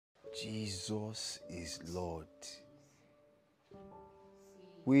Jesus is Lord.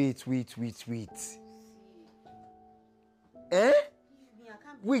 Wait. Eh?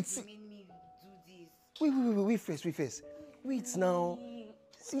 Wait, see. Wait first. Wait now.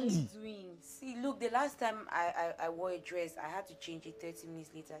 Cindy. See, look, the last time I wore a dress, I had to change it 30 minutes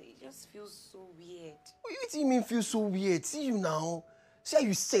later. It just feels so weird. What do you mean feel so weird? See you now. See how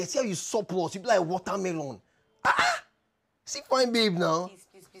you set, see how you surplus. You be like watermelon. See fine babe now. Please.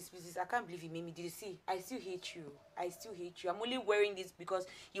 I can't believe you made me do this. See, I still hate you. I'm only wearing this because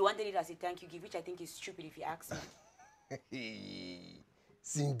you wanted it as a thank you gift, which I think is stupid if you ask me.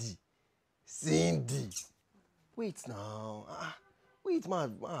 Cindy. Wait now. Wait,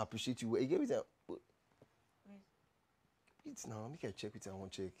 man, I appreciate you. Wait now, make I check with you. I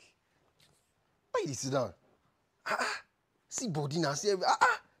want to check. Why you sit down? See body now, see every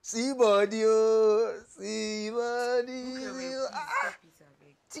see body, oh, see body.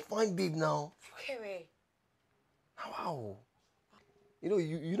 See fine babe now. Okay. Wow.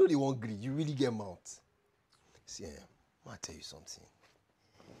 You know they want greed. You really get mouth. See, I'll tell you something.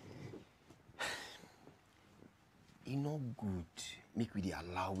 It's not good. Make we dey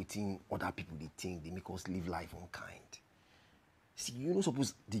allow within other people they think they make us live life unkind. See, you're not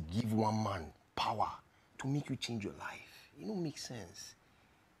supposed to give one man power to make you change your life. It don't make sense.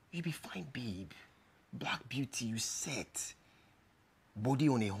 You be fine, babe. Black beauty, you set. Body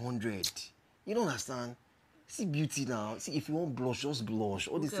on 100. You don't understand? See beauty now. See, if you want blush, just blush.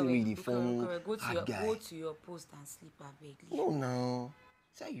 All this thing with the phone. Go to your post and sleep, I beg. No, now.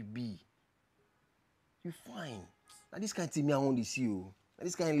 See how you be. You fine. Now this kind of thing I want to see you. Now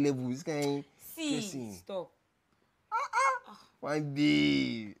this kind of level, this kind of dressing. Stop. Fine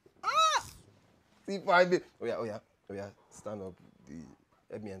babe. See fine babe. Oh yeah. Stand up.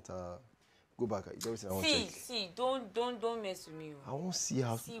 Let me enter. Go back. I want to check. See, don't mess with me. I won't see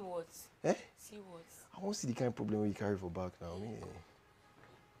how. See what? Eh? See what? I won't see the kind of problem you carry for back now.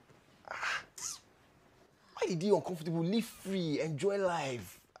 Why did you uncomfortable? Live free, enjoy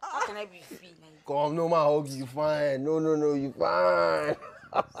life. How can I be free? Come, no man, hug you fine. No, you fine.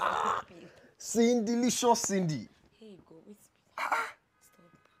 Cindy, delicious Cindy. Here you go. Wait. Stop.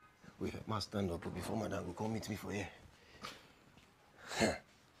 Wait, man, stand up before madam go come meet me for here.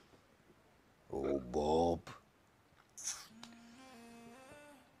 Oh, Bob.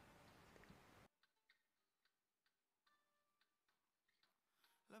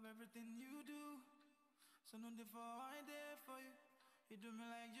 Love everything you do. So no different I there for you. You do me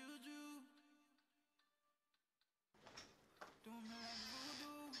like juju. Do me like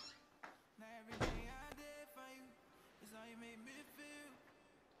voodoo. Now every day I there for you. It's how you make me feel.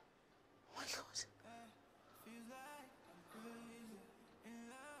 Oh my God. Feels like I'm crazy in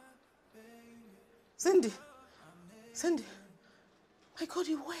love, baby. Cindy. My God,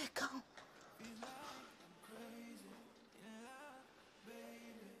 you were calm.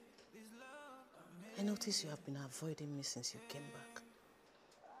 I notice you have been avoiding me since you came back.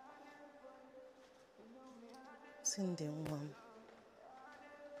 Cindy, Mom,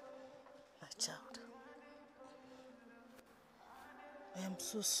 my child. I am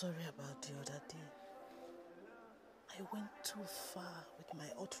so sorry about the other day. I went too far with my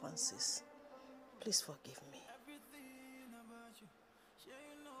utterances. Please forgive me.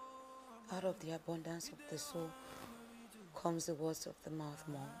 Out of the abundance of the soul comes the words of the mouth,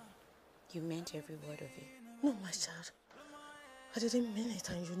 Mom. You meant every word of it. No, my child. I didn't mean it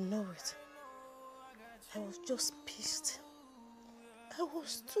and you know it. I was just pissed. I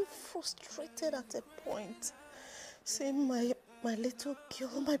was too frustrated at a point. Seeing my little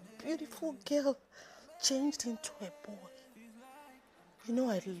girl, my beautiful girl, changed into a boy. You know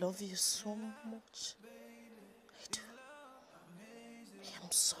I love you so much. I do. I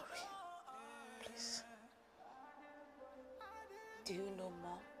am sorry. Please. Do you know,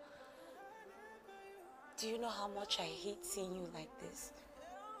 Mom? Do you know how much I hate seeing you like this?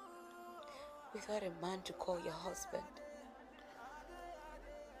 Without a man to call your husband.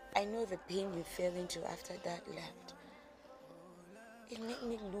 I know the pain you fell into after Dad left. It made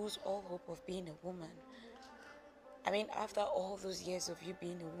me lose all hope of being a woman. I mean, after all those years of you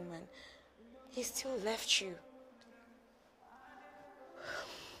being a woman, he still left you.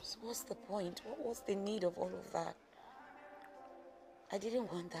 So what's the point? What's the need of all of that? I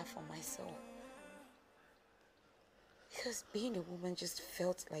didn't want that for myself. Because being a woman just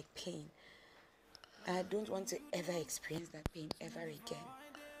felt like pain. And I don't want to ever experience that pain ever again.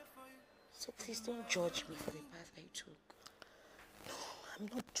 So please don't judge me for the path I took. No, I'm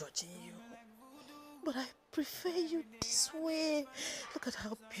not judging you. But I prefer you this way. Look at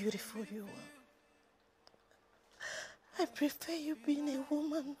how beautiful you are. I prefer you being a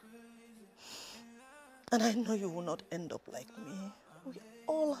woman. And I know you will not end up like me. We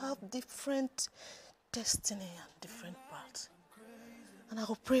all have different destiny and different paths. And I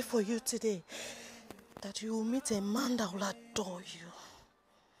will pray for you today that you will meet a man that will adore you,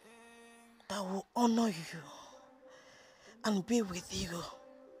 that will honor you, and be with you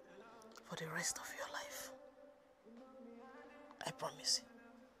for the rest of your life. I promise you.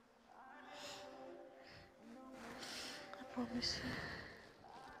 I promise you.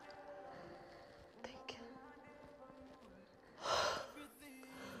 Thank you.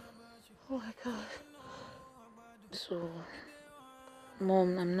 Oh my God. So,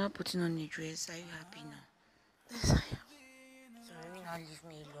 Mom, I'm not putting on a dress. Are you happy now? Yes, I am. So, let me not leave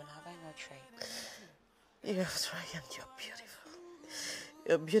me alone. Have I not tried? You have tried and you're beautiful.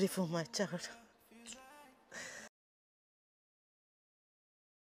 You're beautiful, my child.